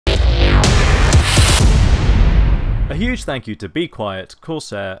A huge thank you to Be Quiet,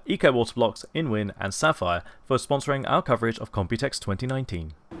 Corsair, Eco Waterblocks, Inwin and Sapphire for sponsoring our coverage of Computex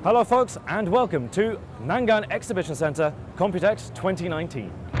 2019. Hello folks and welcome to Nangang Exhibition Centre Computex 2019.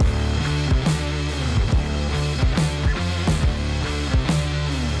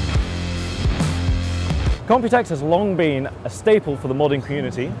 Computex has long been a staple for the modding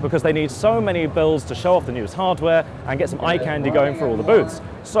community because they need so many builds to show off the newest hardware and get some eye candy going for all the booths.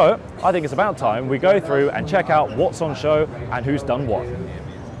 So I think it's about time we go through and check out what's on show and who's done what.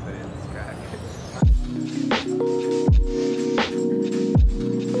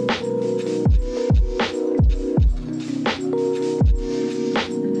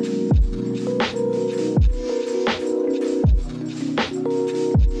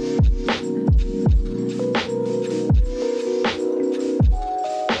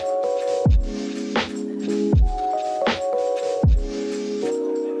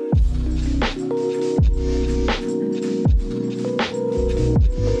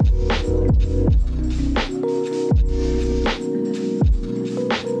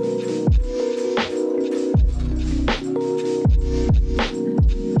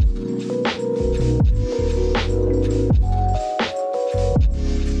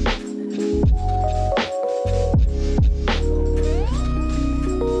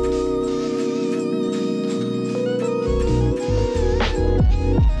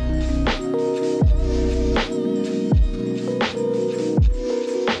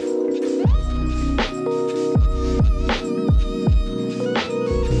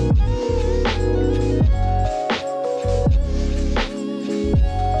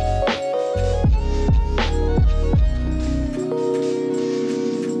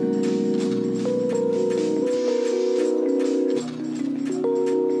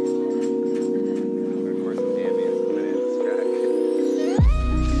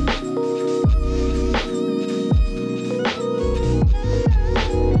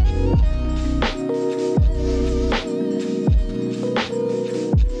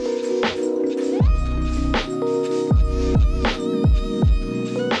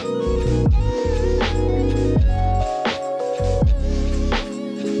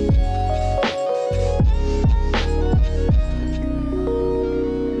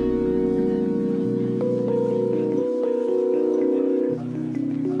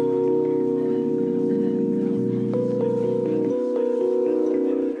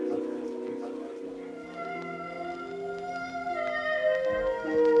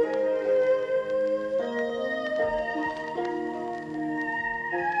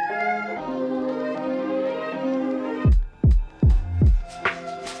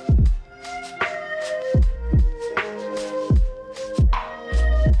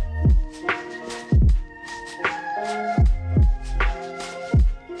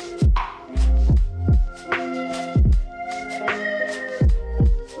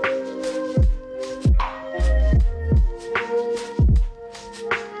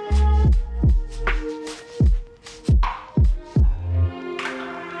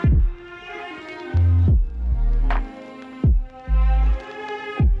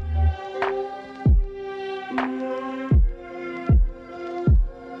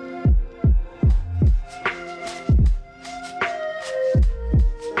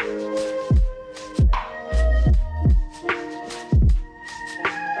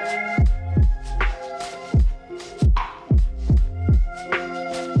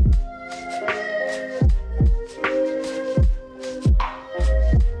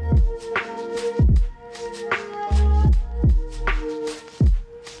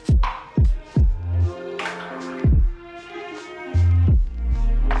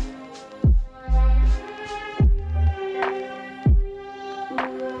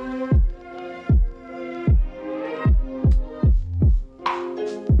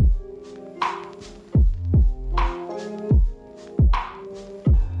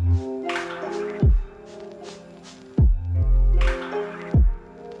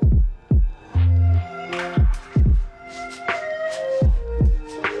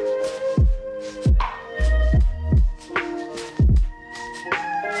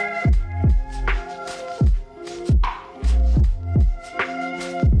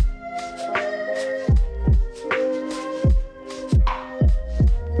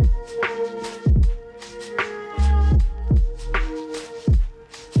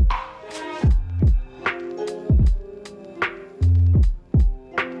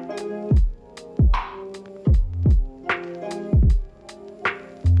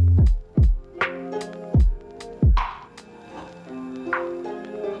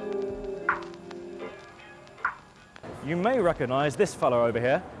 You may recognize this fellow over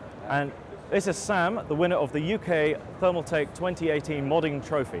here, and this is Sam, the winner of the UK Thermaltake 2018 modding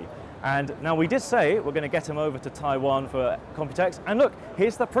trophy. And now we did say we're going to get him over to Taiwan for Computex. And look,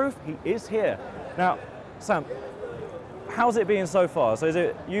 here's the proof, he is here. Now, Sam, how's it been so far? So is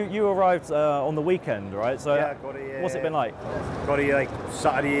it, you arrived on the weekend, right? So yeah, got here, what's it been like? Got here like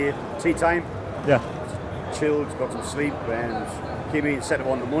Saturday tea time. Yeah. Chilled, got some sleep, and came in, set up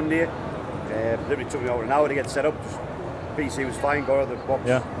on the Monday. Literally took me over an hour to get set up. Just, PC was fine, got out of the box,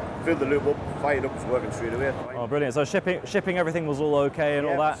 filled the loop up, fired up, was working straight away. Fine. Oh, brilliant. So shipping everything was all okay and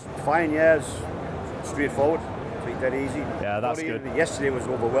all that? Fine, yeah, it's straightforward, take that easy. Yeah, that's good. Yesterday was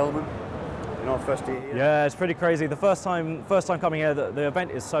overwhelming. You know, first day here. Yeah, it's pretty crazy. The first time coming here, the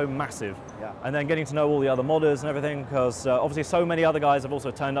event is so massive. Yeah. And then getting to know all the other modders and everything, because obviously so many other guys have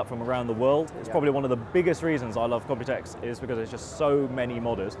also turned up from around the world. It's probably one of the biggest reasons I love Computex is because there's just so many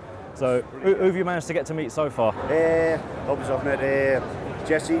modders. So who have you managed to get to meet so far? Obviously I've met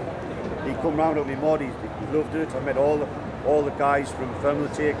Jesse. He come round with me mod, he loved it. I met all the guys from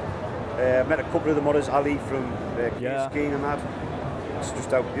Thermaltake. Met a couple of the modders, Ali from King and that. It's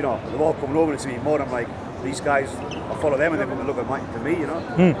just how, you know, they're all coming over to see me mod. I'm like, these guys, I follow them and they come and look at me, you know.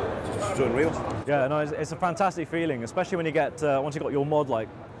 It's unreal. Yeah, no, it's a fantastic feeling, especially when you get, once you've got your mod like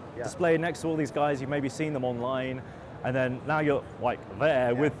displayed next to all these guys, you've maybe seen them online, and then now you're like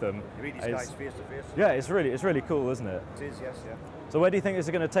there with them. You meet these guys face to face. Yeah, it's really cool, isn't it? It is, yes, yeah. So where do you think this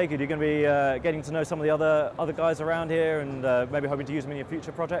is going to take you? Are you going to be getting to know some of the other guys around here and maybe hoping to use them in your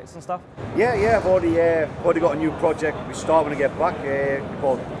future projects and stuff? Yeah, I've already got a new project we start when I get back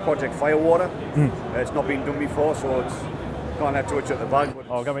called Project Firewater. It's not been done before, so it's can't have too much at the back.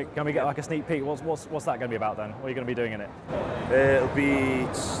 Oh, can we get like a sneak peek? What's that going to be about then? What are you going to be doing in it?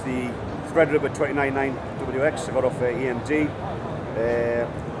 It's the Threadripper 299WX I got off EMG.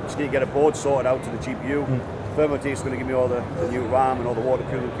 Just need to get a board sorted out to the GPU. Thermaltake is going to give me all the new RAM and all the water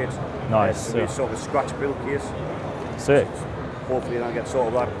cooling kits. Nice. It's going to be sort of a scratch build case. Sick. Hopefully I'll get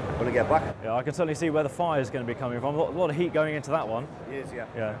sorted out when I get back. Yeah, I can certainly see where the fire is going to be coming from. A lot of heat going into that one. It is, yeah.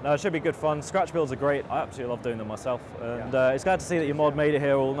 Yeah, no, it should be good fun. Scratch builds are great. I absolutely love doing them myself. And it's glad to see that your mod made it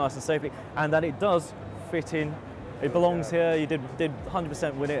here all nice and safely, and that it does fit in. It belongs here. You did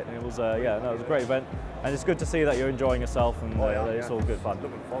 100% win it, and it was it was a great event. And it's good to see that you're enjoying yourself, and it's all good fun.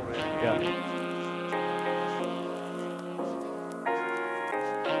 Looking forward to it. Yeah.